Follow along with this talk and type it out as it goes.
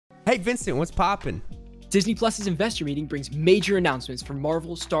Hey, Vincent, what's poppin'? Disney Plus's investor meeting brings major announcements from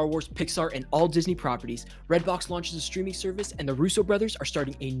Marvel, Star Wars, Pixar, and all Disney properties. Redbox launches a streaming service, and the Russo brothers are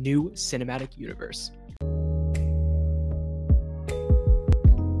starting a new cinematic universe.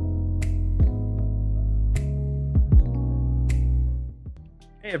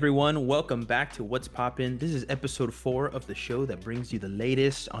 Hey everyone, welcome back to What's Poppin'. This is episode 4 of the show that brings you the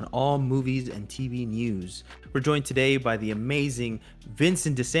latest on all movies and TV news. We're joined today by the amazing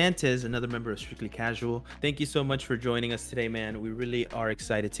Vincent DeSantis, another member of Strictly Casual. Thank you so much for joining us today, man. We really are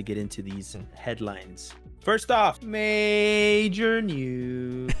excited to get into these headlines. First off, major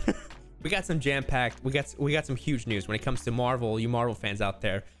news. We got some jam-packed. We got some huge news when it comes to Marvel. You Marvel fans out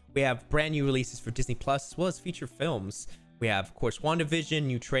there, we have brand new releases for Disney Plus as well as feature films. We have, of course, WandaVision,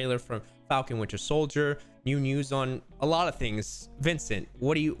 new trailer from Falcon Winter Soldier, new news on a lot of things. Vincent,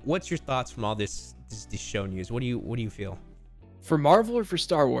 what's your thoughts from all this show news? What do you feel? For Marvel or for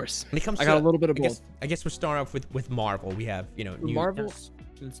Star Wars? When it comes I got a little bit of both. I guess we'll start off with Marvel. We have, new Marvel. Yes,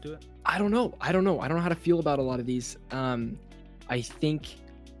 let's do it. I don't know how to feel about a lot of these. I think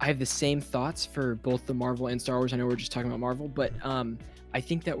I have the same thoughts for both the Marvel and Star Wars. I know we're just talking about Marvel, but I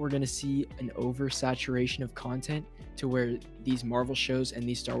think that we're going to see an oversaturation of content to where these Marvel shows and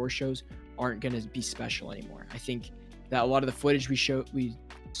these Star Wars shows aren't going to be special anymore. I think that a lot of the footage we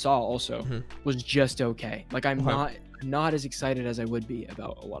saw also was just okay. Like I'm not as excited as I would be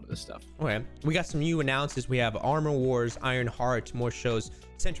about a lot of this stuff. Okay, we got some new announcements. We have Armor Wars, Iron Heart, more shows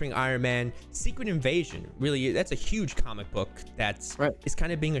centering Iron Man, Secret Invasion. Really, that's a huge comic book that's is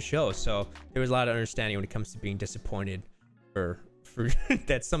kind of being a show. So there was a lot of understanding when it comes to being disappointed for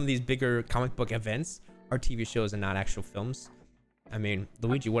that some of these bigger comic book events are TV shows and not actual films. I mean,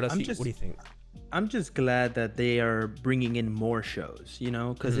 Luigi, what else? What do you think? I'm just glad that they are bringing in more shows,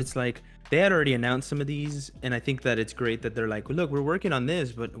 because it's like they had already announced some of these, and I think that it's great that they're like, look, we're working on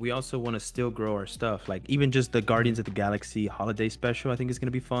this, but we also want to still grow our stuff. Like even just the Guardians of the Galaxy holiday special, I think is gonna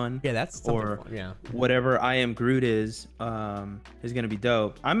be fun. Yeah, that's or fun. Yeah, whatever I Am Groot is gonna be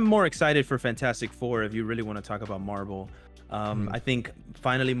dope. I'm more excited for Fantastic Four if you really want to talk about Marvel. I think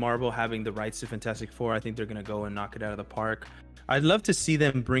finally Marvel having the rights to Fantastic Four, I think they're gonna go and knock it out of the park. I'd love to see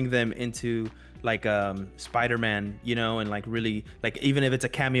them bring them into like Spider-Man, and like really like even if it's a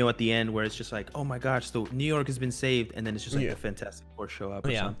cameo at the end where it's just like, oh my gosh, so New York has been saved, and then it's just like the Fantastic Four show up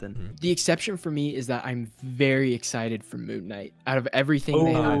or something. The exception for me is that I'm very excited for Moon Knight. Out of everything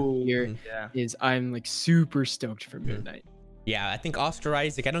they have here, I'm like super stoked for Moon Knight. Yeah, I think Oscar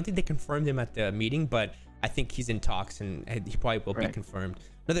Isaac, I don't think they confirmed him at the meeting, but I think he's in talks and he probably will be confirmed.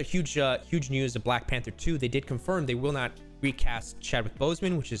 Another huge news of Black Panther 2. They did confirm they will not recast Chadwick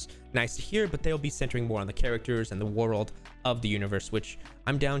Boseman, which is nice to hear, but they'll be centering more on the characters and the world of the universe, which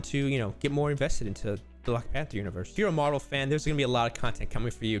I'm down to, get more invested into the Black Panther universe. If you're a Marvel fan, there's going to be a lot of content coming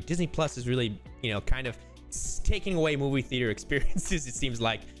for you. Disney Plus is really, kind of taking away movie theater experiences, it seems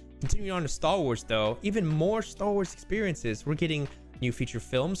like. Continuing on to Star Wars, though, even more Star Wars experiences. We're getting new feature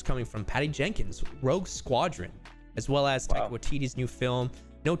films coming from Patty Jenkins, Rogue Squadron, as well as Taika Waititi's new film.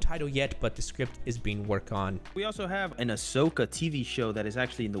 No title yet, but the script is being worked on. We also have an Ahsoka TV show that is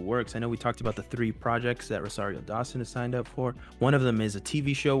actually in the works. I know we talked about the 3 projects that Rosario Dawson has signed up for. One of them is a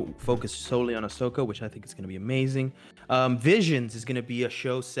TV show focused solely on Ahsoka, which I think is going to be amazing. Visions is going to be a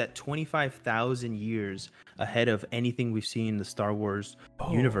show set 25,000 years ahead of anything we've seen in the Star Wars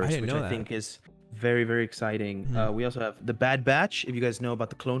universe, which I think is very, very exciting. We also have The Bad Batch. If you guys know about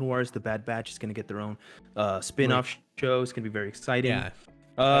the Clone Wars, The Bad Batch is going to get their own spin-off show. It's going to be very exciting. Yeah.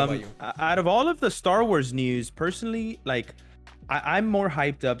 Out of all of the Star Wars news, personally, like I'm more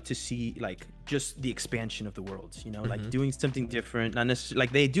hyped up to see like just the expansion of the worlds, like doing something different. Not necessarily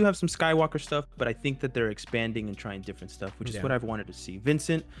like they do have some Skywalker stuff, but I think that they're expanding and trying different stuff, which is what I've wanted to see.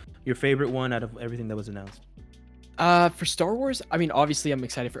 Vincent, your favorite one out of everything that was announced? For Star Wars, I mean, obviously I'm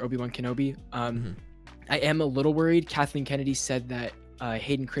excited for Obi-Wan Kenobi. I am a little worried. Kathleen Kennedy said that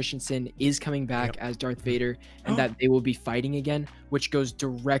Hayden Christensen is coming back as Darth Vader, and that they will be fighting again, which goes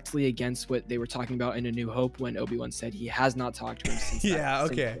directly against what they were talking about in A New Hope when Obi-Wan said he has not talked to him since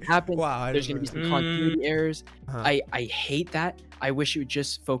that happened. Wow, there's going to be some continuity errors. I hate that. I wish it would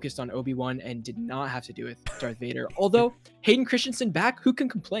just focused on Obi-Wan and did not have to do with Darth Vader. Although Hayden Christensen back, who can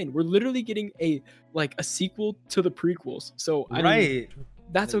complain? We're literally getting a sequel to the prequels, so I mean,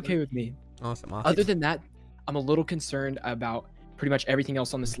 that's okay with me. Awesome. Other than that, I'm a little concerned about pretty much everything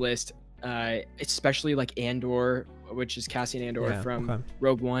else on this list, especially like Andor, which is Cassian Andor from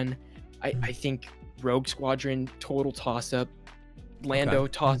Rogue One. I think Rogue Squadron, total toss-up. Lando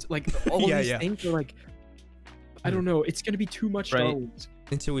toss, like all of these things are like I don't know. It's gonna be too much Star Right. Wars.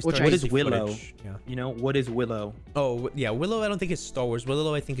 Until we Which start I- to What is see Willow? footage. Yeah. You know, what is Willow? Oh yeah, Willow. I don't think it's Star Wars.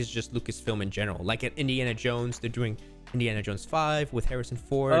 Willow, I think is just Lucasfilm in general. Like at Indiana Jones, they're doing Indiana Jones 5 with Harrison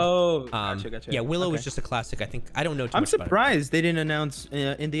Ford. Oh, gotcha. Yeah, Willow Okay. is just a classic. I think I don't know too I'm much about it. surprised they didn't announce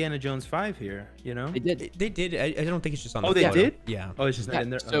Indiana Jones 5 here. You know? They did. They did. I don't think it's just on. Oh, the they photo. did? Yeah. Oh, it's just Yeah, not in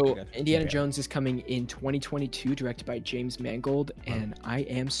there. so Okay, gotcha. Indiana Okay. Jones is coming in 2022, directed by James Mangold, and I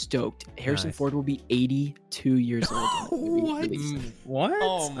am stoked. Harrison Nice. Ford will be 82 years old. when the movie What? releases. What?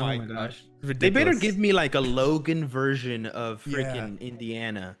 Oh my gosh. They better Ridiculous. give me like a Logan version of Yeah. freaking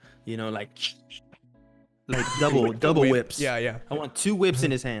Indiana. You know, like double whips. Yeah, yeah, I want 2 whips in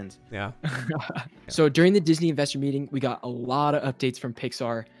his hands. yeah. So during the Disney investor meeting, we got a lot of updates from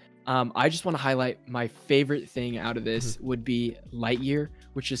Pixar. I just want to highlight my favorite thing out of this would be Lightyear,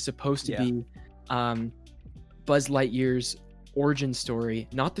 which is supposed to Yeah. be Buzz Lightyear's origin story,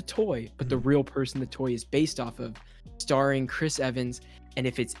 not the toy, but the real person the toy is based off of, starring Chris Evans. And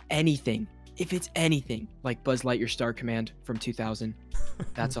if it's anything like Buzz Lightyear Star Command from 2000,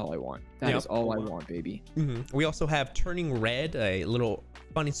 that's all I want. That is Yep. all I want, baby. We also have Turning Red, a little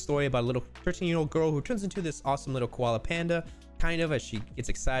funny story about a little 13-year-old girl who turns into this awesome little koala panda, kind of, as she gets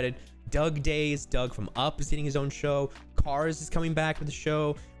excited. Doug Days, Doug from Up, is getting his own show. Cars is coming back with the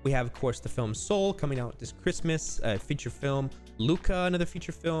show. We have, of course, the film Soul coming out this Christmas, a feature film. Luca, another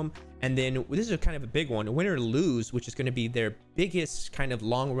feature film. And then this is kind of a big one, Win or Lose, which is going to be their biggest kind of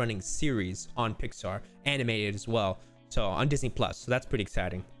long-running series on Pixar, animated as well. So on Disney Plus. So that's pretty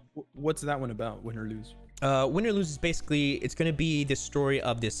exciting. What's that one about? Win or lose? Win or Lose is basically, it's going to be the story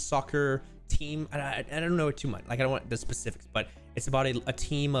of this soccer team. I don't know too much, like I don't want the specifics, but it's about a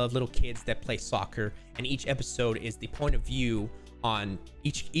team of little kids that play soccer, and each episode is the point of view on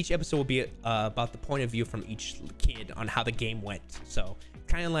each episode will be about the point of view from each kid on how the game went. So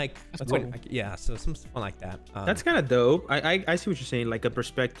kind of like yeah, so some fun like that. That's kind of dope. I see what you're saying, like a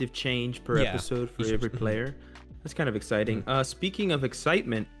perspective change per Yeah. episode for every player. That's kind of exciting. Speaking of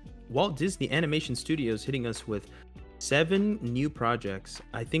excitement, Walt Disney Animation Studios hitting us with 7 new projects.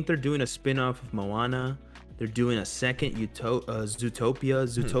 I think they're doing a spin-off of Moana. They're doing a second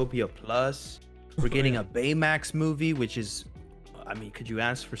Zootopia Plus. We're getting a Baymax movie, which is, I mean, could you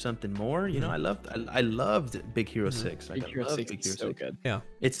ask for something more? You know, I loved Big Hero 6. Big Hero 6 is so good. Yeah.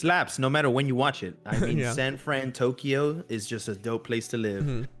 It slaps no matter when you watch it. I mean, Yeah. San Fran, Tokyo is just a dope place to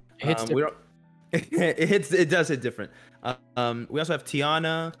live. It hits it does hit different. We also have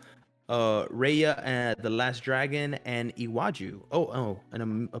Tiana, Raya and the Last Dragon, and Iwaju.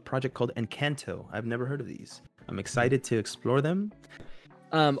 And a project called Encanto. I've never heard of these. I'm excited to explore them.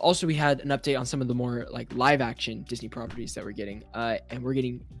 Also, we had an update on some of the more like live action Disney properties that we're getting. And we're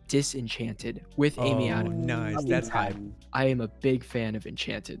getting Disenchanted with Amy Adams. Nice. That's hype. I am a big fan of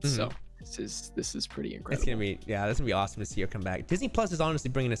Enchanted, so this is pretty incredible. That's gonna be awesome to see her come back. Disney Plus is honestly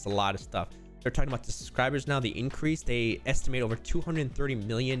bringing us a lot of stuff. They're talking about the subscribers now, the increase. They estimate over 230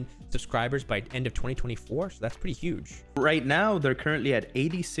 million subscribers by end of 2024, so that's pretty huge. Right now, they're currently at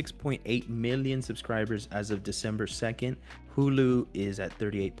 86.8 million subscribers as of December 2nd. Hulu is at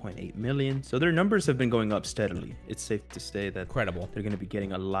 38.8 million. So their numbers have been going up steadily. It's safe to say that Incredible. they're going to be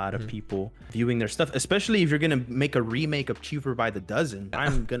getting a lot of people viewing their stuff, especially if you're going to make a remake of Cheaper by the Dozen.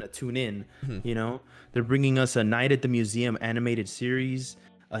 I'm going to tune in. You know, they're bringing us a Night at the Museum animated series,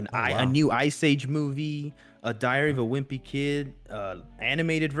 a new Ice Age movie, a Diary of a Wimpy Kid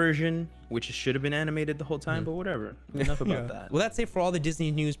animated version, which should have been animated the whole time, but whatever. Enough about that. Well, that's it for all the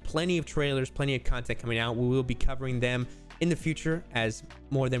Disney news. Plenty of trailers, plenty of content coming out. We will be covering them in the future as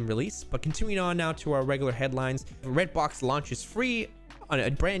more of them release. But continuing on now to our regular headlines, Redbox launches free on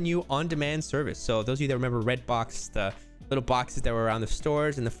a brand new on-demand service. So those of you that remember Redbox, the little boxes that were around the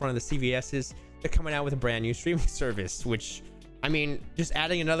stores in the front of the CVS's, they're coming out with a brand new streaming service, which, I mean, just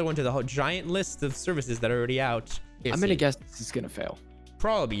adding another one to the whole giant list of services that are already out. I'm gonna guess this is gonna fail.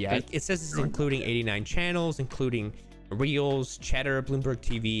 Probably, yeah. It says it's including 89 channels, including Reels, Cheddar, Bloomberg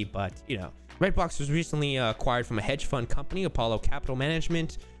TV, but, you know, Redbox was recently acquired from a hedge fund company, Apollo Capital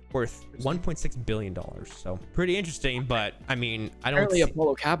Management, worth $1.6 billion. So pretty interesting, but I mean, I don't Apparently see...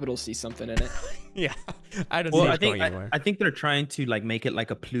 Apollo Capital sees something in it. Yeah, I don't see it going anywhere. I think they're trying to like make it like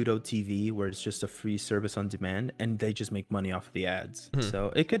a Pluto TV, where it's just a free service on demand, and they just make money off of the ads.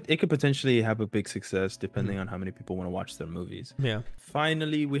 So it could potentially have a big success depending on how many people want to watch their movies. Yeah.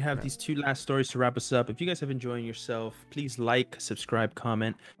 Finally, we have these 2 last stories to wrap us up. If you guys have enjoying yourself, please like, subscribe,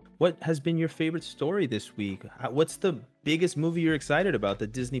 comment. What has been your favorite story this week? What's the biggest movie you're excited about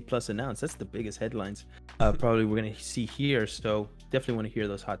that Disney Plus announced? That's the biggest headlines probably we're going to see here. So definitely want to hear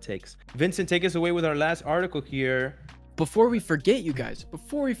those hot takes. Vincent, take us away with our last article here. before we forget, you guys,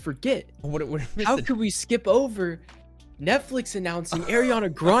 before we forget, What how could we skip over Netflix announcing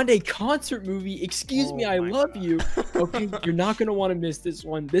Ariana Grande concert movie? Excuse me, I love you. Okay, you're not gonna want to miss this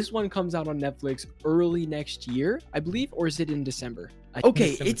one. This one comes out on Netflix early next year, I believe, or is it in December? Okay,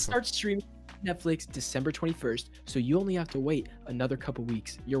 December it starts streaming Netflix December 21st, so you only have to wait another couple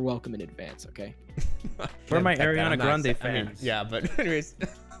weeks. You're welcome in advance, okay? We're my Check that. Ariana I'm not Grande excited. I mean, fans. yeah, but anyways.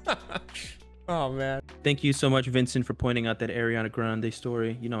 Oh man. Thank you so much, Vincent, for pointing out that Ariana Grande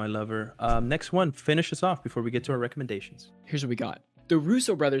story. You know I love her. Next one, finish us off before we get to our recommendations. Here's what we got. The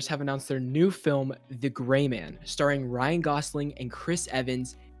Russo brothers have announced their new film, The Gray Man, starring Ryan Gosling and Chris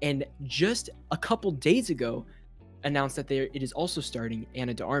Evans, and just a couple days ago announced that it is also starring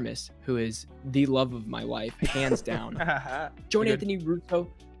Ana de Armas, who is the love of my life, hands down. Joe and Anthony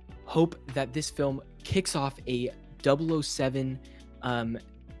Russo hope that this film kicks off a 007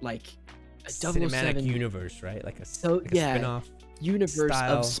 like a cinematic universe, right? Like a spin-off universe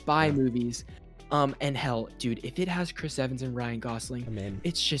style. of spy movies. And hell, dude, if it has Chris Evans and Ryan Gosling, I'm in.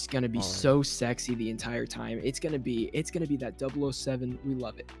 it's just gonna be so sexy the entire time. It's gonna be that 007. We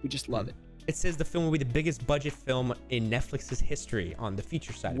love it. We just love it. It says the film will be the biggest budget film in Netflix's history on the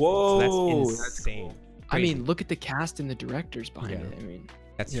feature side. Whoa, So that's insane. cool. I mean, look at the cast and the directors behind it. I mean,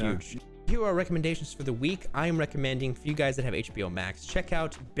 That's huge. Here are recommendations for the week. I am recommending for you guys that have HBO Max, check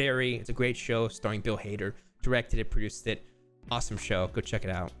out Barry. It's a great show starring Bill Hader. Directed it, produced it. Awesome show. Go check it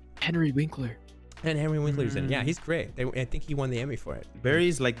out. Henry Winkler. And Henry Winkler's in it. Yeah, he's great. I think he won the Emmy for it.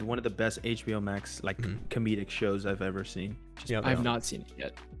 Barry's like one of the best HBO Max like comedic shows I've ever seen. Yeah, I've not seen it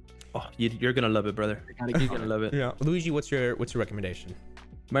yet. Oh, you're gonna love it, brother. You're gonna love it. Yeah, Luigi, what's your recommendation?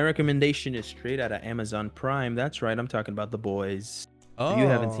 My recommendation is straight out of Amazon Prime. That's right, I'm talking about The Boys. Oh, If you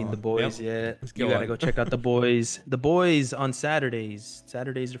haven't seen The Boys yet, you gotta go check out The Boys. The Boys on Saturdays.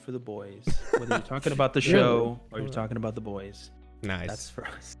 Saturdays are for the boys. Whether you're talking about the show or you're talking about The Boys. Nice. That's for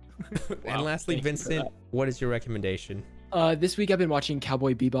us. And lastly, Thank you for Vincent, what is your recommendation? This week I've been watching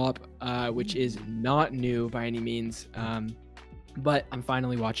Cowboy Bebop, which is not new by any means, but I'm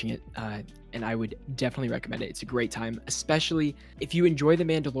finally watching it, and I would definitely recommend it. It's a great time, especially if you enjoy The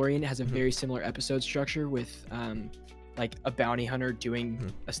Mandalorian. It has a very similar episode structure with like a bounty hunter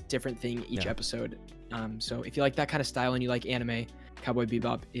doing a different thing each episode. So if you like that kind of style and you like anime, Cowboy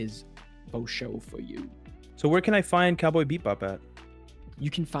Bebop is a show for you. So where can I find Cowboy Bebop at? You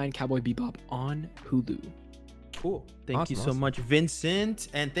can find Cowboy Bebop on Hulu. Cool. Thank you so much, Vincent.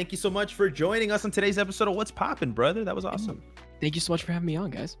 And thank you so much for joining us on today's episode of What's Poppin', brother. That was awesome. Thank you so much for having me on,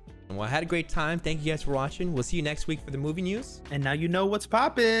 guys. Well, I had a great time. Thank you guys for watching. We'll see you next week for the movie news. And now you know what's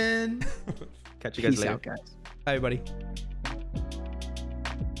poppin'. Catch you guys Peace later. out, guys. Bye, everybody.